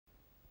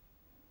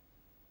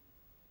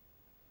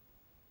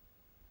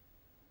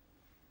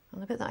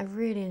And the bit that I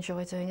really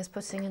enjoy doing is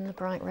putting in the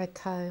bright red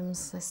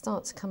combs. They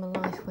start to come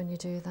alive when you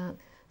do that.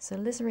 So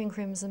alizarin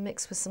crimson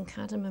mixed with some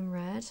cadmium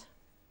red.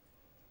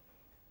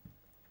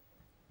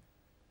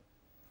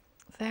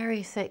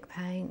 Very thick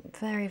paint,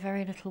 very,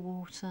 very little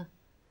water.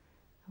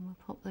 And we'll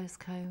pop those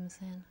combs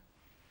in.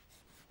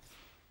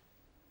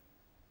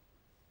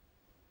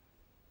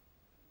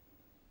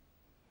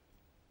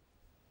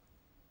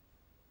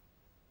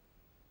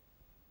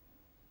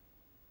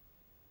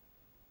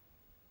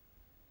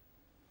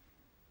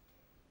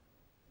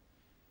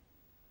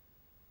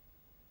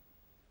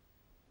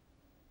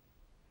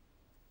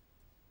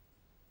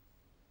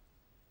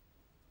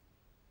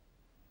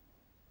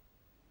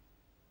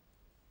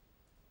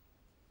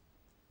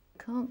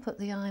 Can't put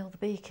the eye or the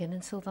beak in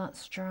until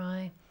that's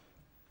dry.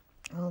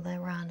 Oh, they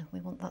ran. We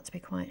want that to be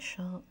quite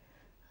sharp.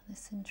 And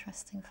this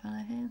interesting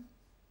fellow here.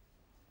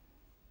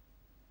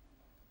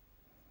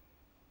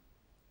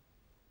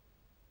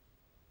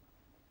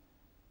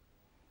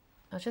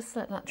 I'll just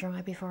let that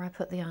dry before I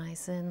put the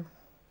eyes in.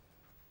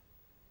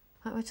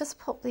 I will just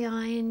pop the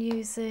eye in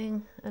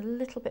using a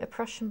little bit of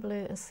Prussian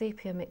blue and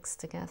sepia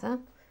mixed together.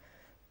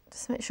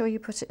 Just make sure you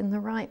put it in the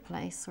right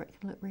place or it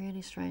can look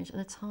really strange,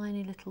 and a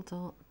tiny little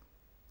dot.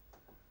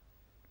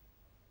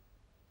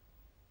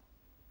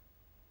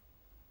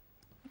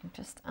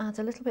 Just add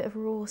a little bit of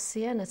raw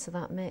sienna to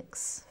that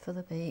mix for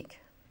the beak.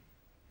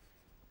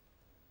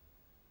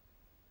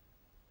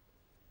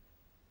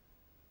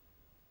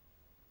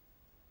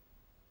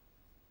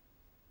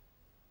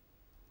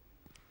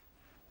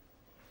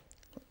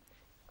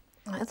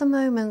 At the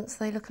moment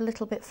they look a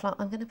little bit flat.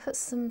 I'm going to put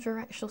some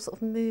directional sort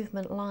of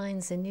movement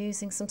lines in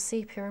using some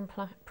sepia and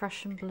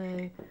Prussian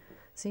blue.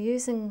 So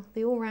using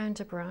the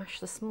all-rounder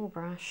brush, the small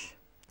brush,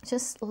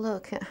 just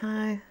look at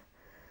how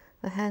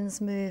the hen's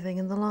moving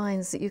and the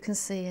lines that you can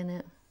see in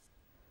it.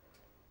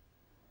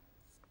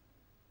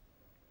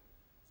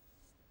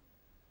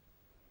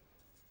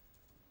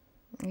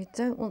 You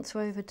don't want to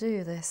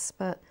overdo this,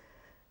 but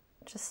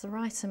just the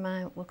right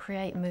amount will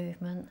create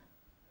movement.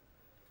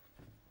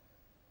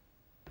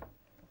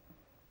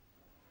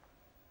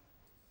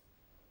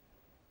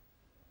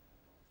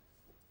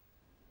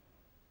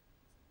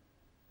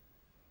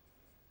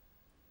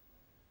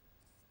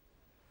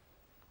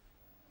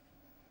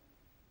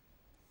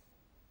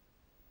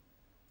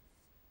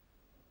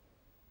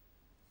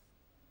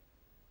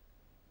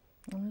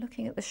 I'm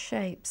looking at the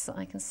shapes that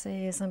I can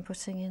see as I'm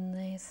putting in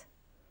these.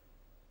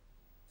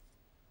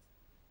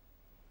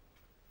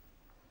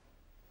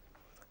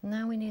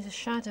 Now we need a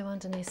shadow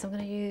underneath, so I'm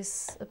going to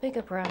use a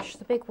bigger brush,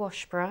 the big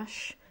wash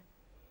brush,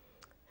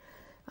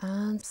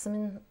 and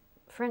some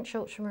French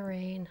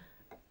ultramarine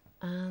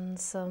and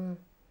some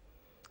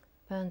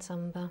burnt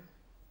umber.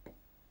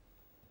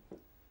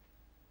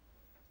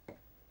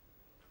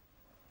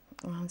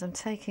 And I'm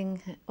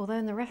taking, although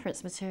in the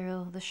reference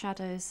material the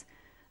shadows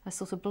are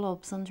sort of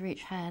blobs under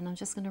each hen, I'm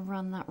just going to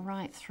run that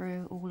right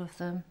through all of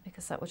them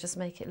because that will just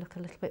make it look a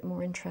little bit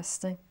more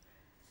interesting.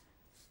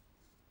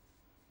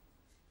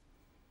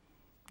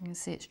 You can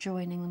see it's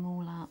joining them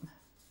all up.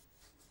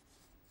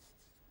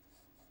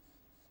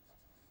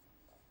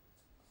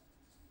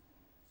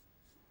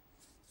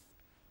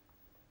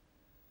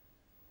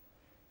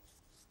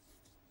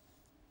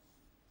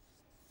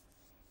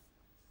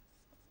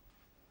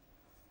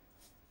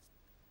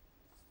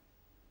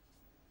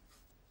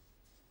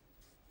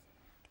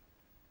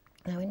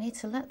 Now we need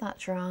to let that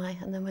dry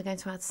and then we're going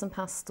to add some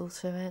pastel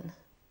to it.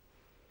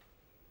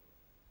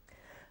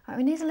 Right,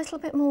 we need a little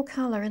bit more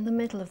colour in the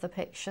middle of the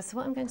picture, so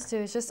what I'm going to do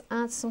is just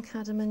add some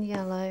cadmium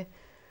yellow.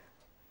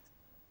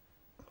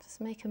 Just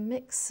make a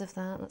mix of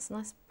that. That's a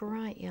nice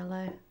bright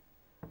yellow.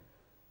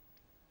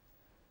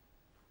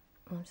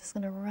 I'm just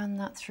going to run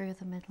that through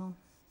the middle.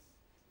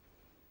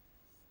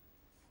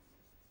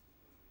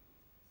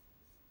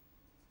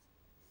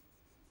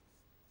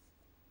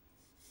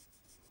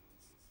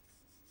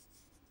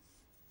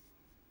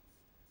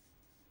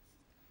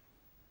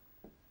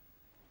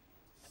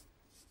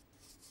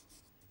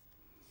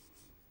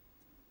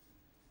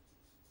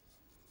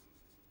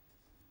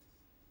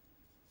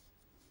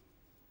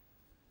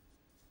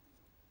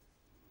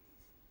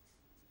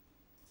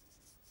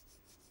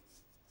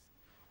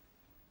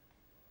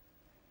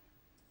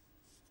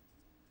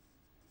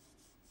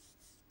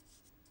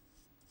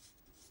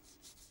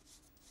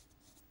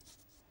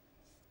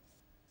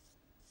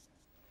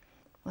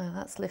 Well,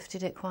 that's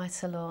lifted it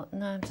quite a lot.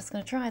 Now I'm just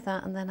going to dry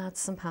that and then add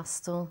some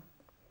pastel.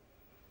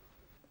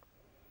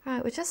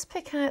 Right, we just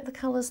pick out the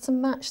colours to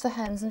match the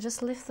hens and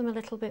just lift them a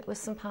little bit with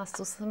some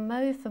pastel. So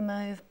mauve for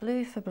mauve,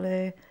 blue for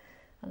blue,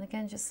 and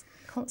again just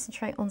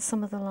concentrate on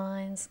some of the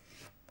lines.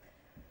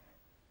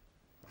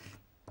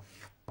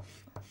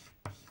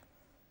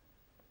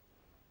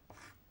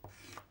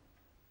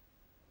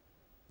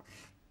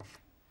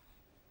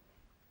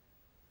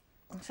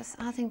 I'm just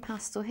adding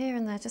pastel here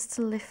and there just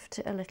to lift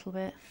it a little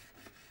bit.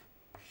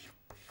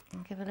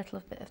 And give a little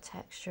bit of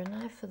texture.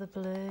 Now for the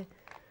blue,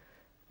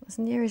 as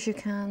near as you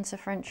can to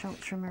French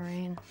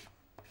ultramarine.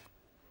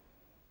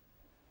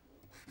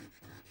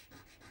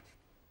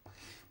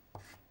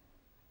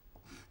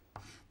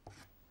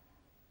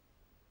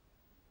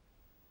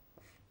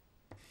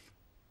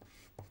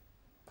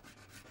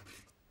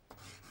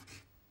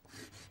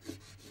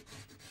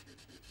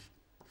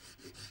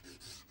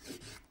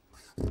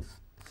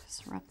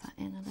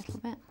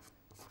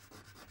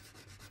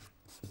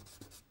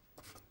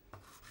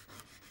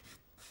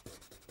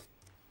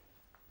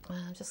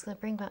 just going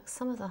to bring back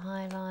some of the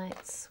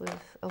highlights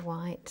with a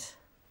white.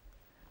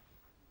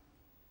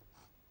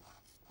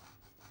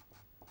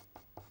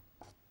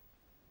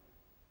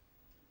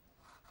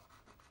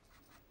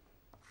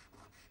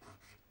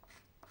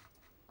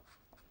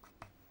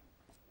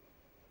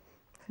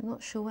 If you're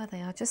not sure where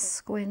they are, just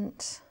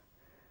squint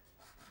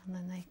and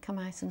then they come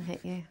out and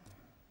hit you.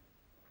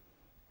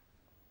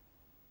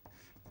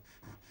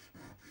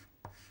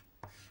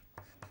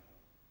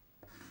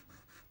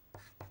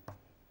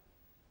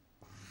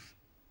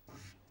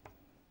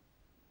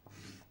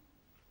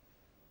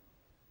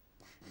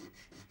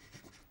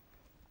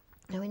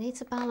 Now we need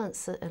to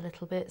balance it a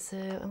little bit, so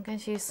I'm going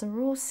to use some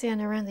raw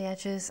sienna around the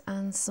edges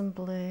and some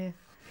blue.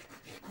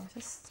 I'll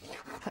just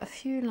put a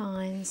few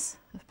lines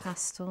of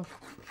pastel.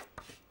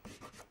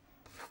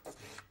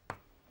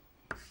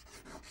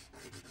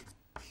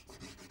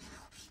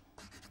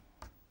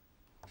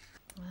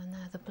 And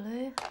now the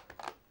blue.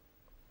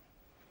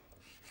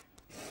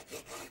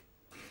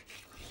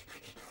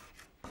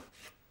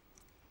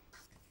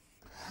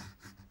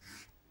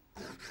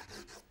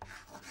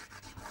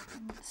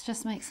 This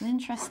just makes an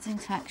interesting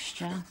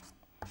texture,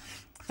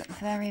 but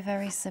very,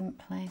 very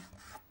simply.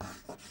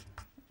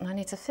 I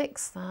need to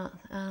fix that,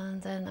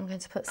 and then I'm going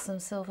to put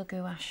some silver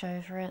gouache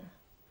over it.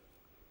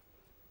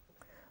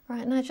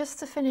 Right, now just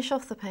to finish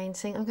off the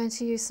painting, I'm going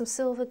to use some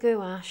silver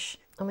gouache,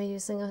 and we're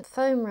using a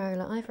foam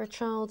roller, either a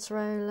child's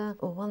roller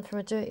or one from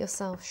a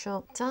do-it-yourself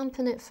shop.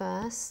 Dampen it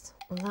first,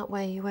 and that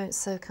way you won't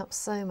soak up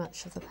so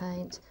much of the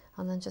paint,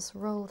 and then just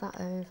roll that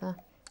over.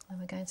 And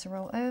we're going to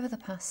roll over the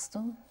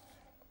pastel.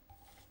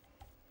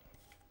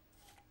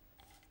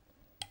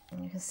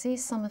 And you can see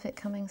some of it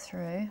coming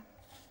through,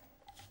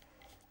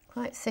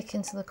 quite thick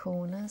into the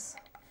corners.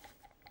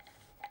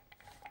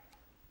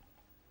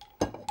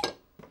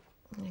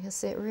 And you can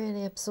see it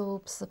really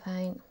absorbs the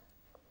paint.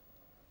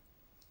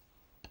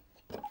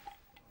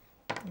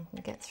 You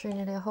can get through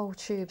nearly a whole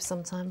tube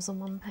sometimes on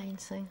one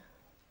painting.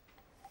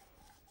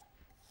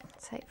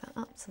 Take that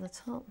up to the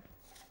top.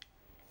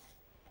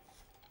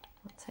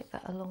 I'll take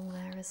that along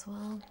there as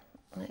well.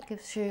 And it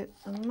gives you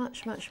a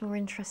much, much more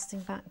interesting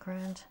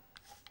background.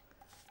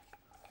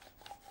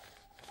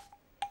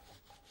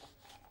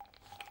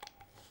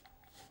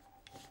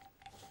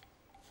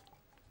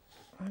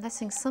 I'm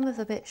letting some of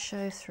the bits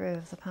show through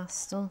of the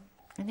pastel.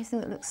 Anything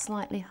that looks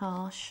slightly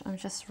harsh, I'm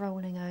just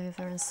rolling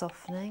over and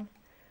softening.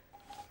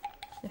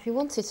 If you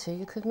wanted to,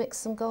 you could mix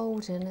some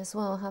gold in as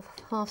well, have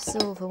half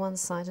silver one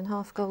side and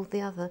half gold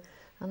the other,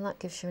 and that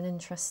gives you an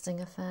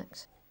interesting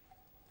effect.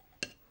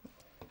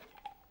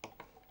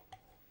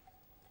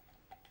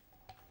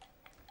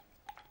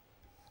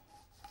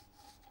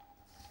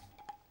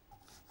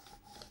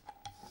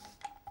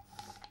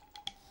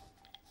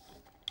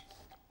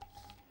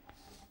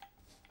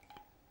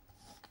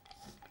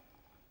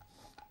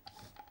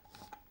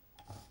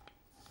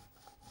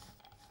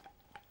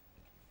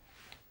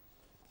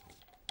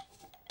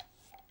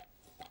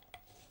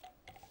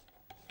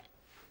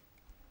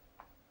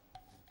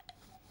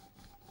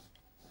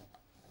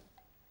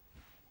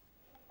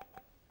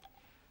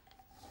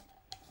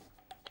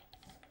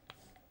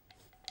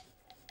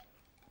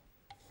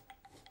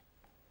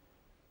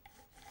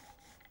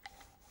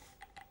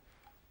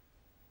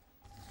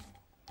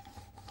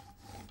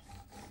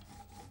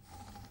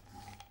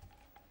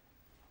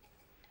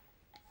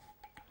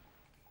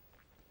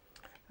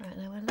 Right,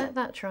 now we'll let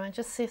that dry and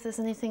just see if there's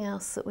anything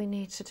else that we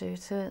need to do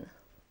to it.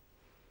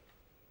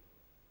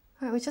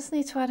 Right, we just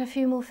need to add a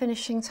few more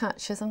finishing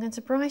touches. I'm going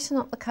to brighten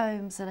up the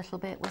combs a little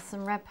bit with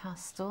some red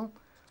pastel.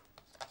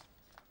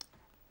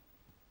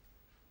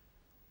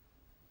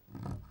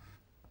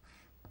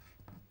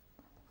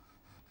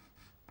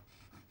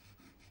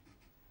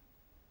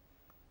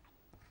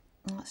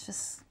 And that's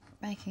just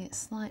making it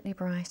slightly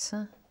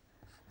brighter.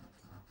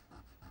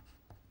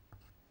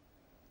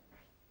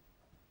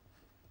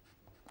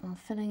 I'm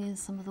filling in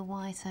some of the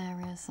white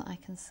areas that I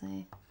can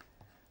see.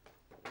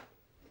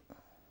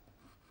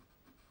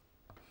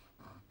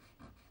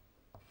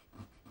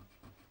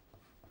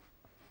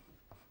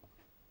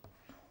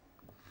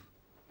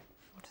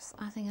 I'm just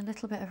adding a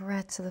little bit of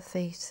red to the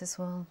feet as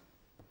well.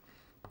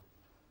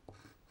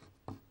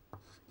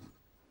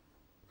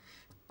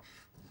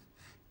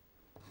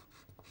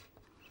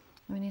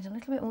 We need a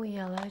little bit more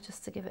yellow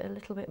just to give it a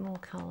little bit more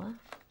colour.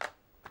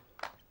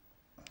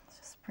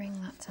 Just bring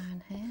that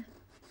down here.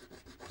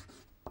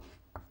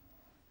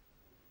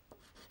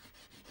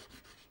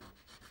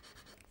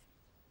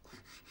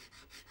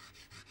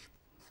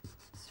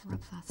 Rub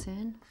that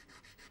in.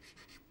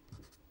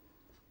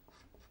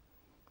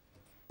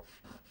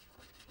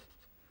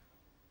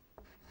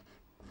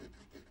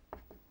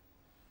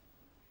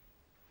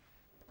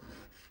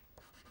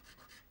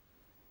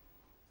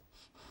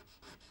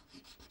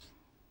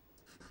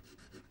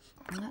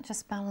 And that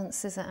just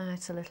balances it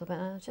out a little bit.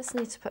 I just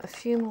need to put a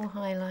few more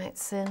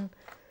highlights in.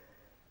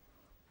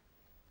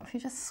 If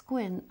you just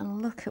squint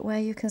and look at where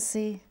you can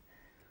see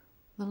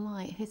the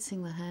light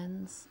hitting the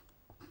hens.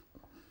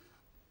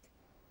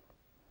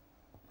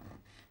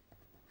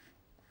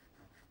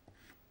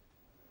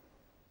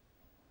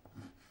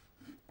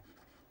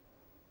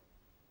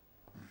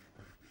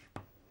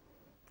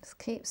 Just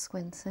keep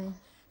squinting.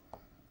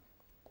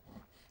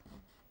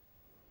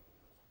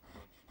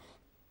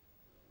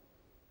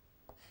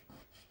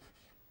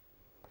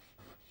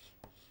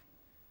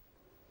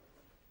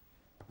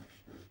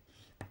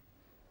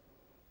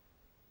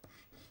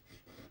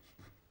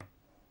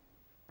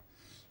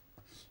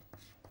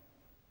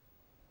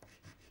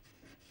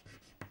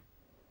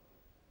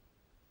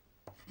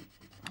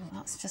 Oh,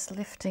 that's just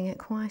lifting it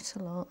quite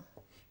a lot.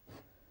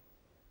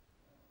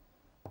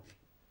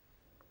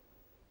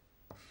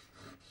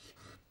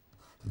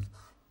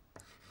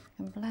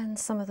 And blend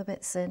some of the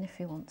bits in if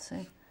you want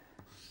to.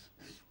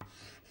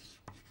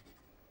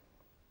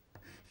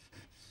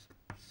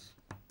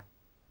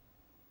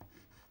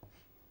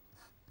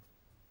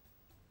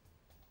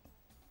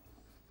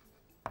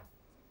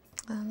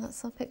 And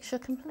that's our picture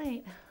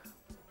complete.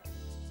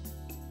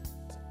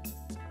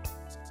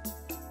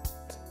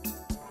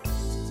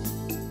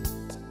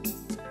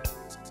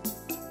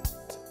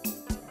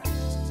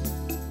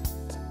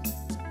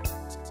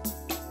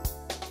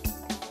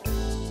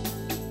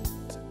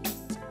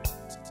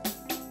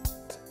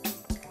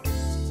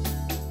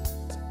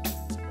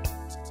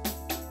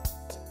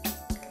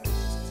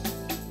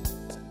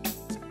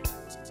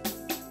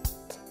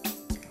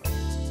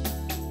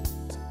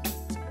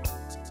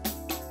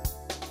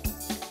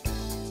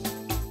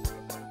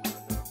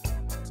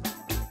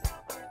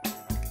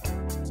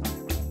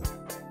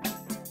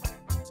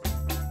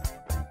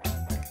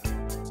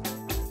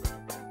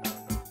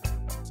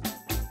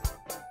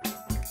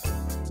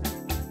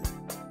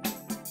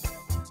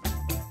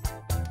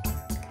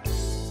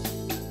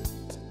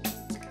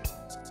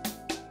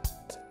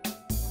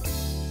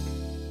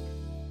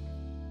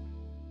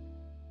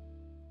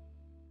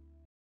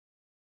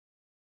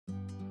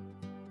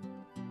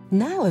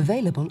 Now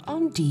available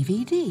on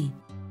DVD.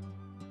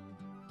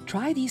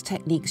 Try these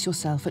techniques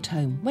yourself at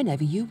home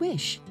whenever you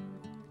wish.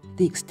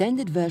 The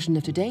extended version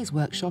of today's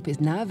workshop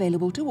is now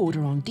available to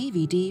order on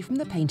DVD from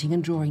the Painting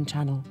and Drawing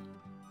channel.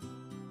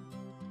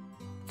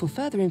 For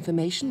further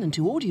information and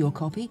to order your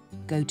copy,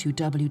 go to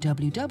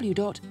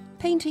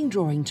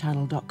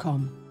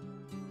www.paintingdrawingchannel.com.